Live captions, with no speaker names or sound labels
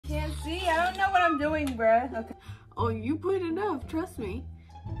I'm doing, bruh. Okay. Oh, you put enough. Trust me.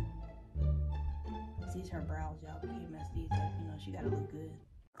 These her brows, y'all. We can't mess these up. You know, she gotta look good.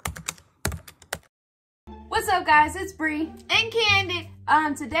 What's up, guys? It's Bree And Candid.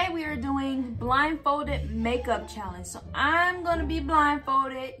 Today we are doing blindfolded makeup challenge. So I'm gonna be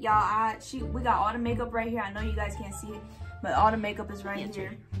blindfolded, y'all. We got all the makeup right here. I know you guys can't see it, but all the makeup is right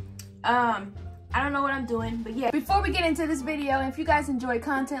here. I don't know what I'm doing, but yeah. Before we get into this video, if you guys enjoy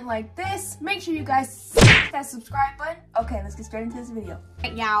content like this, make sure you guys smash that subscribe button. Okay, let's get straight into this video.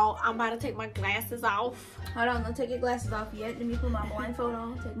 Right, y'all, I'm about to take my glasses off. Hold on, don't take your glasses off yet. Let me put my blindfold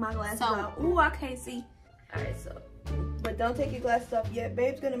on. Take my glasses off. Ooh, I can't see. All right, so, but don't take your glasses off yet.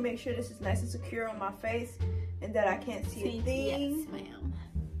 Babe's gonna make sure this is nice and secure on my face and that I can't see a thing. Yes, ma'am.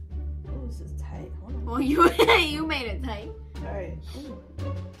 Oh, this is tight. Hold on. Well, you made it tight. All right.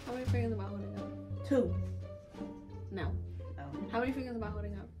 How many fingers am I holding up? 2. No. Oh. How many fingers am I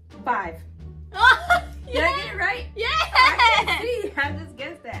holding up? 5. Did Did I get it right? Yeah. I can't see. I just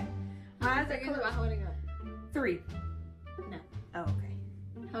guessed that. How many fingers am I holding up? 3. No. Oh, okay.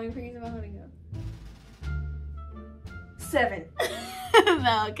 How many fingers am I holding up? 7.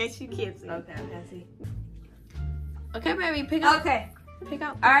 No, because you can't see. Okay, I can't see. Okay, baby, pick up. Okay. Pick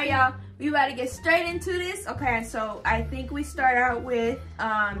up. All right, y'all. We about to get straight into this. Okay, so I think we start out with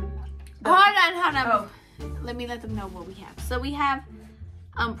Hold on. Oh. Let me let them know what we have. So we have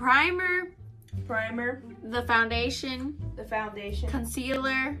primer, the foundation,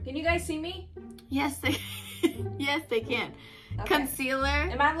 concealer. Can you guys see me? Yes, they yes, they can. Okay. Concealer.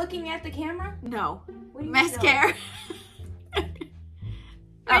 Am I looking at the camera? No. What do you Mascara.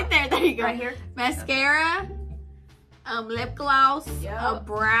 Right there you go. Right here. Mascara. Lip gloss. Yep. A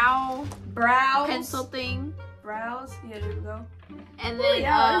brows. Pencil thing. Brows. Yeah, there we go. And then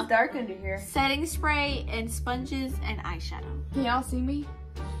yeah, it's dark under here. setting spray and sponges and eyeshadow. Can y'all see me?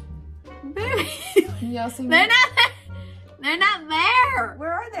 Baby. Can y'all see me? They're not there.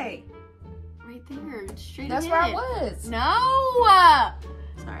 Where are they? Right there. Straight That's ahead. where I was. No.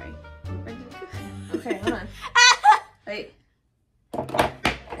 Sorry. Okay, hold on. Wait.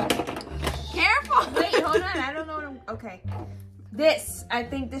 Careful. Wait, hold on. I don't know what I'm... Okay. This. I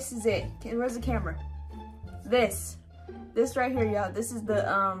think this is it. Where's the camera? This right here, y'all. This is the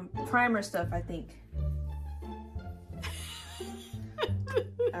primer stuff, I think.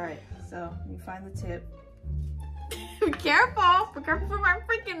 Alright, so let me find the tip. Be careful. Be careful for my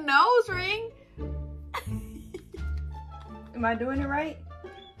freaking nose ring. Am I doing it right?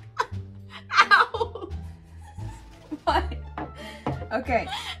 Ow. What? Okay.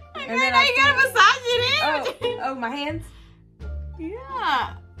 And then I gotta massage it in. Oh, my hands?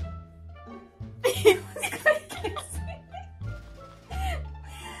 Yeah.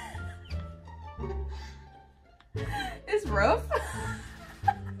 It's rough.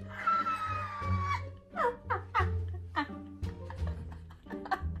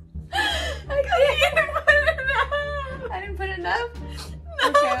 I didn't put enough. No.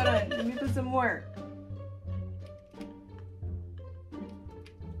 Okay, hold on. Let me put some more.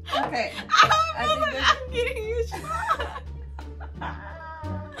 Okay. I'm getting you shot.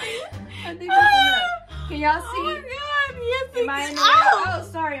 I think that's enough. Can y'all see? Oh my god, yes. Am I in the way? Oh,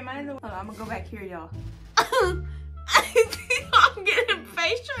 sorry. Am I in the way? Hold on, I'm gonna go back here, y'all. I'm getting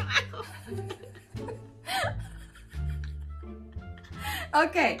facial.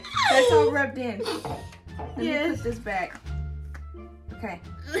 Okay, that's all rubbed in. Let Yes. me put this back. Okay.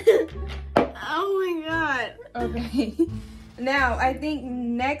 Oh my god. Okay. Now, I think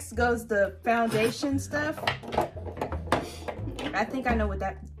next goes the foundation stuff. I think I know what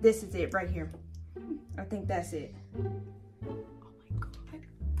this is it right here. I think that's it. Oh my god.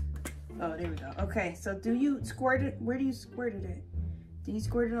 Oh, there we go. Okay, so do you squirt it? Where do you squirt it at? Do you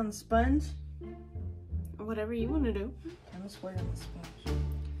squirt it on the sponge? Whatever you want to do. I'm gonna squirt it on the sponge.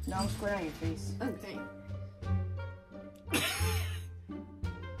 No, I'm squirt on your face. Okay.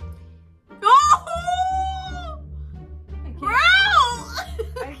 Oh! Bro!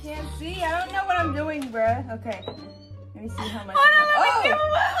 I can't see. I don't know what I'm doing, bruh. Okay. Let me see how much.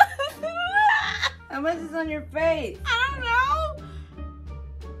 How much is on your face? I don't know.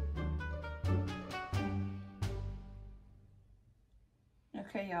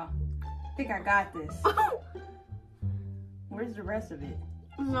 Okay, y'all. I think I got this. Where's the rest of it?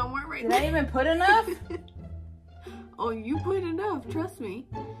 Somewhere right Did there. I even put enough? Oh, you put enough. Trust me.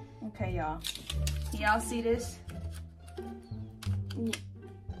 Okay, y'all. Can y'all see this? Yeah.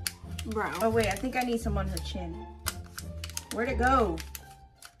 Bro. Oh, wait. I think I need some on her chin. Where'd it go?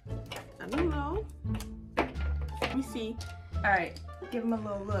 I don't know. Let me see. All right. Give him a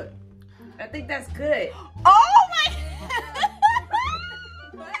little look. I think that's good. Oh my!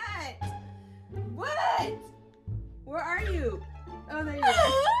 What? What? Where are you? Oh, there you are.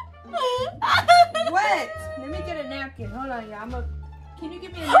 What? Let me get a napkin. Hold on, y'all. Can you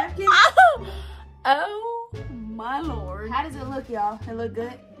give me a napkin? Oh my lord. How does it look, y'all? It look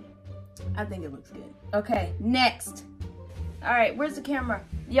good? I think it looks good. Okay, next. All right, where's the camera?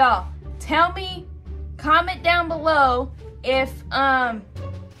 Y'all, tell me, comment down below if how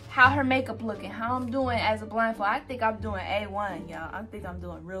her makeup looking, how I'm doing as a blindfold. I think I'm doing A1, y'all. I think I'm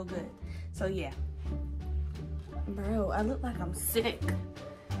doing real good. So yeah. Bro, I look like I'm sick.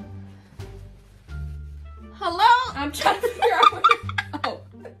 Hello? I'm trying to figure out where. Oh.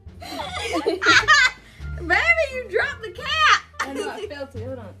 Baby, you dropped the cap. I know, I felt it.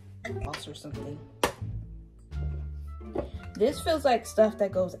 Hold on. False or something. This feels like stuff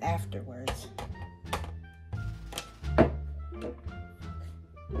that goes afterwards.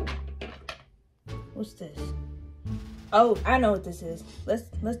 What's this? Oh, I know what this is.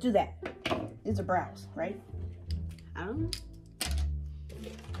 Let's do that. These are brows, right? I don't know.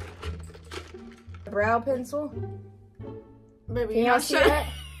 Brow pencil. Baby, Can y'all see that?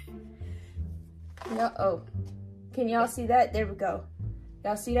 No. Oh, can y'all see that? There we go.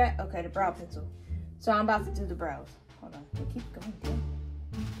 Y'all see that? Okay, the brow pencil. So I'm about to do the brows. Hold on. They keep going down.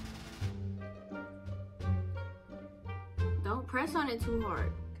 Don't press on it too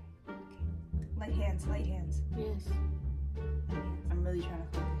hard. Okay. Light hands, light hands. Yes. I'm really trying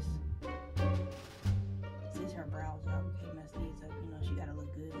to focus. These are brows, y'all. We can't mess these up. You know, she gotta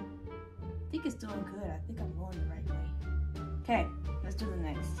look good. I think it's doing good. I think I'm going the right way. Okay, let's do the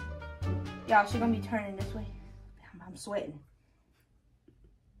next. Y'all, she gonna be turning this way. I'm sweating.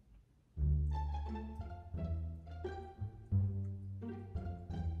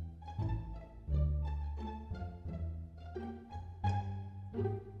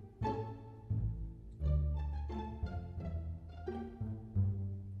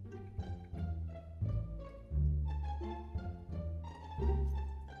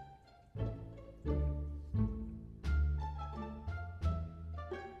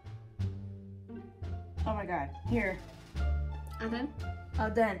 Oh my God, here. I'm done? All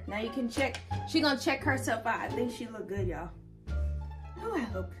done. Now you can check. She gonna check herself out. I think she look good, y'all. Oh, I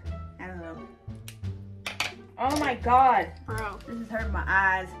hope. I don't know. Oh my God. Bro. This is hurting my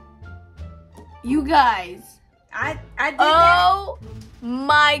eyes. You guys. I did Oh that.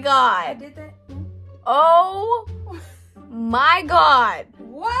 my I God. did that. Oh my God.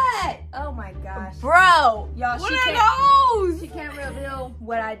 What? Oh my gosh. Bro. Y'all, What she are can't, those? she can't reveal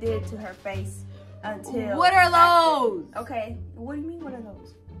what I did to her face until. What are after. those? Okay. What do you mean? What are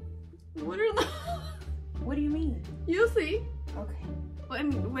those? What are those? What do you mean? You'll see. Okay.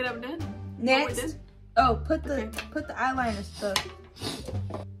 When I'm done. Next. Oh, put the Okay. put the eyeliner stuff.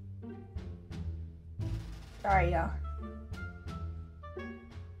 All right, y'all.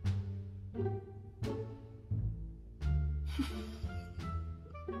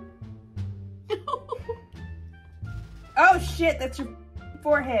 Oh shit, that's your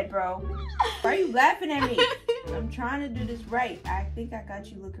forehead, bro. Why are you laughing at me? I'm trying to do this right. I think I got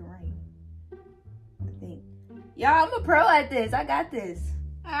you looking right. I think. Y'all, I'm a pro at this. I got this.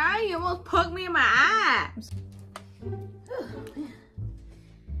 Ah, you almost poked me in my eye.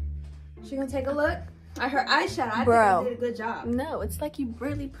 She gonna take a look at her eyeshadow. I Bro. think I did a good job. No, it's like you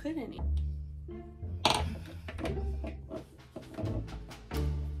barely put any.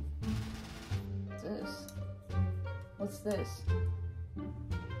 What's this? What's this?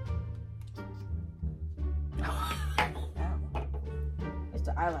 Ow. It's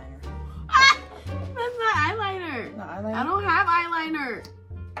the eyeliner. That's not eyeliner. The eyeliner? I don't have eyeliner.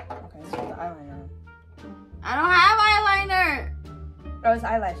 Okay, let's put the eyeliner on. I don't have eyeliner. Oh, it's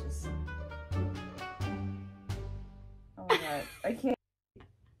eyelashes. Oh my God, I can't.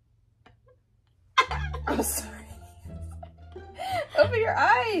 I'm sorry. Open your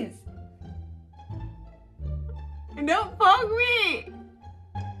eyes. Don't poke me.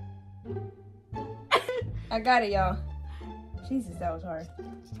 I got it, y'all. Jesus, that was hard.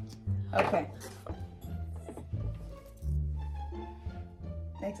 Okay.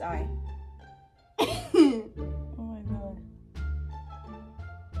 Next eye. Oh my God.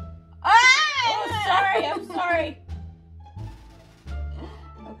 Oh, sorry. I'm sorry.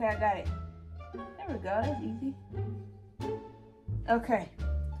 Okay, I got it. There we go. That's easy. Okay.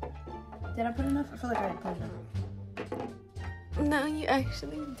 Did I put enough? I feel like I didn't put enough. No, you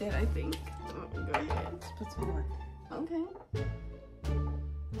actually did, I think. Oh, go ahead. Let's put some more. Okay.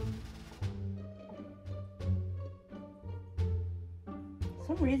 For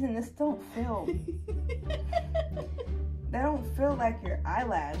some reason, this don't feel. That don't feel like your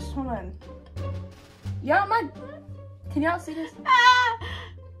eyelash. Hold on. Y'all, can y'all see this? Ah!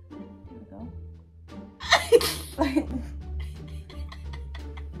 There we go.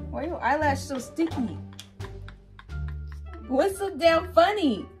 Why your eyelash so sticky? What's so damn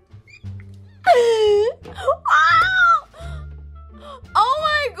funny? Oh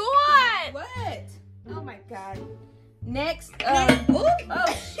my god! What? Oh my god. Next, oh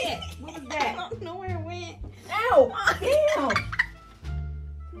shit. What was I that? don't know where it went. Ow! Damn!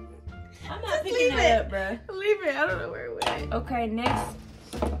 I'm not picking that up, bruh. Leave it. I don't know where it went. Okay, next.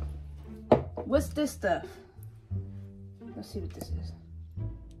 What's this stuff? Let's see what this is.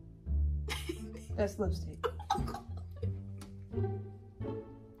 That's lipstick.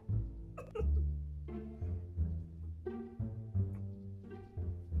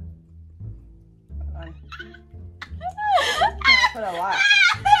 I put a lot.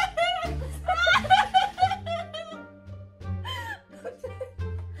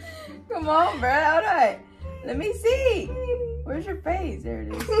 Come on, bro. Hold on. Let me see. Where's your face? There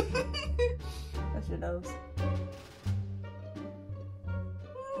it is. That's your nose.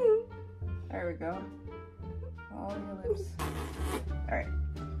 There we go. All your lips. All right.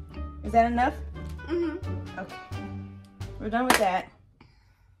 Is that enough? Mm-hmm. Okay. We're done with that.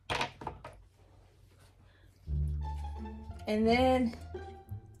 And then,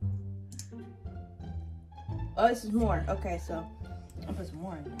 oh, this is more. Okay, so I'll put some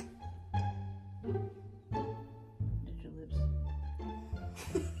more in there. Get your lips.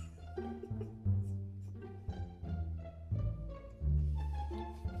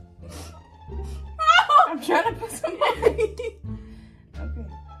 I'm trying to put some more. Okay.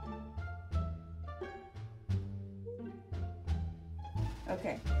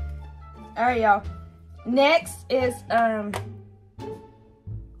 Okay. All right, y'all. Next is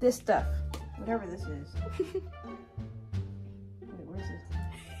this stuff, whatever this is. Wait, where's this?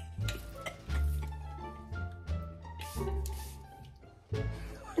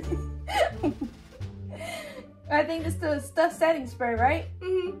 I think it's the stuff setting spray, right?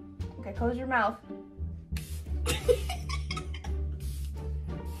 Mm-hmm. Okay, close your mouth.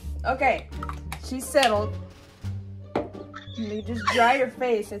 Okay, she's settled. You just dry your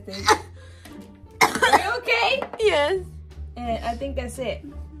face, I think. Are you okay? Yes. And I think that's it.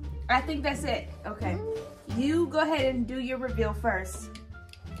 Okay. You go ahead and do your reveal first.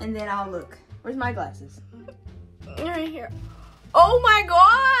 And then I'll look. Where's my glasses? Right here. Oh my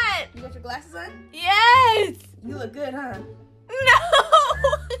god! You got your glasses on? Yes! You look good, huh? No!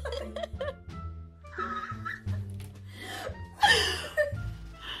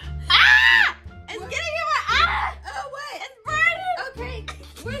 Ah! It's getting in my eye! Oh, what? It's burning! Okay.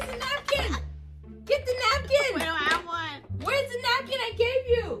 Where's the napkin? Get the napkin! We don't have one. Where's the napkin I gave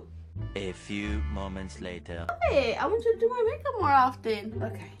you? A few moments later. Hey, I want you to do my makeup more often.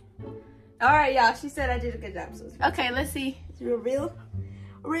 Okay. All right, y'all. She said I did a good job. So Okay, let's see. reveal.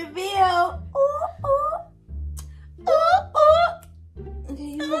 Reveal. Ooh, ooh. Ooh, ooh. Okay,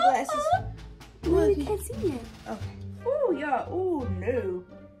 use my glasses. No, you can't see it. Okay. Ooh, y'all. Ooh, no.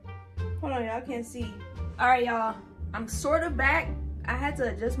 Hold on, y'all can't see. All right, y'all. I'm sort of back. I had to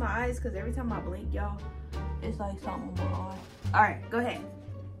adjust my eyes because every time I blink, y'all, it's like something on my eye. All right, go ahead.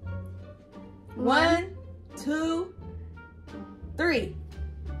 1, 2, 3.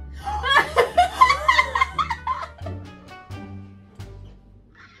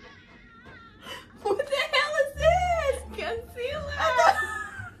 What the hell is this? Concealer.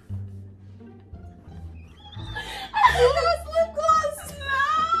 I thought it was lip gloss.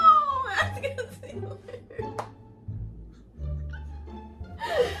 No, that's concealer.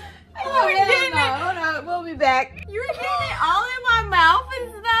 Oh, hell no. Hold on. We'll be back. You were getting it all in my mouth and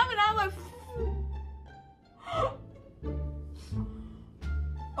stuff, and I'm like,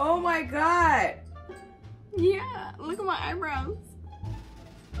 Oh my god. yeah, look at my eyebrows.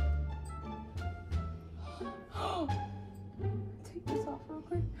 Take this off real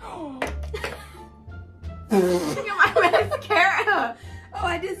quick. Look at my mascara. Oh,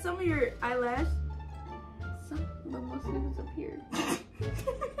 I did some of your eyelash. Some, but most of it's up here.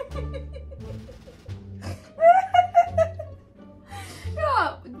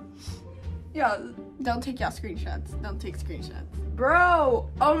 Yo, Don't take y'all screenshots. Don't take screenshots. bro.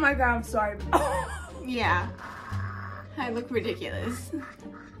 Oh my god, I'm sorry. Yeah. I look ridiculous.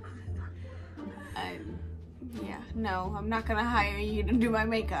 Yeah, no, I'm not gonna hire you to do my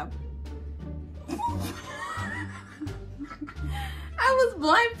makeup. I was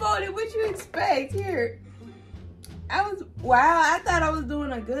blindfolded. What you expect? Here. Wow, I thought I was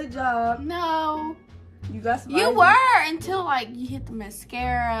doing a good job. No. You got some You eyes? were until like you hit the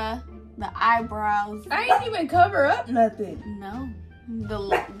mascara, the eyebrows. I ain't even cover up nothing. No.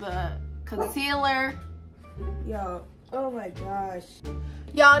 The concealer. Yo, oh my gosh.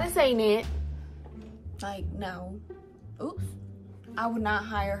 Y'all, this ain't it. Like, no. Oops. I would not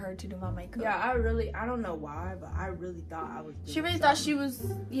hire her to do my makeup. Yeah, I don't know why, but I really thought I was doing She really thought she was,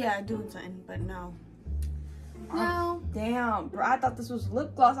 doing something, but no. No. Damn, bro, I thought this was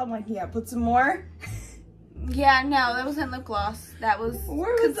lip gloss. I'm like, yeah, put some more. Yeah, no, that wasn't lip gloss. That was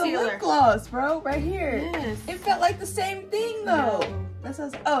Where was the lip gloss, bro? Right here. Yes. It felt like the same thing, though. No. That's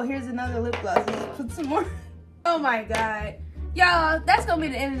what oh, here's another lip gloss. Let's put some more. Oh, my God. Y'all, that's going to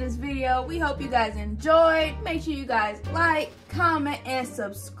be the end of this video. We hope you guys enjoyed. Make sure you guys like, comment, and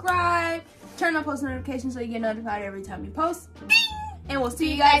subscribe. Turn on post notifications so you get notified every time we post. And we'll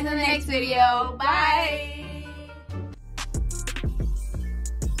see you guys in the next video. Bye.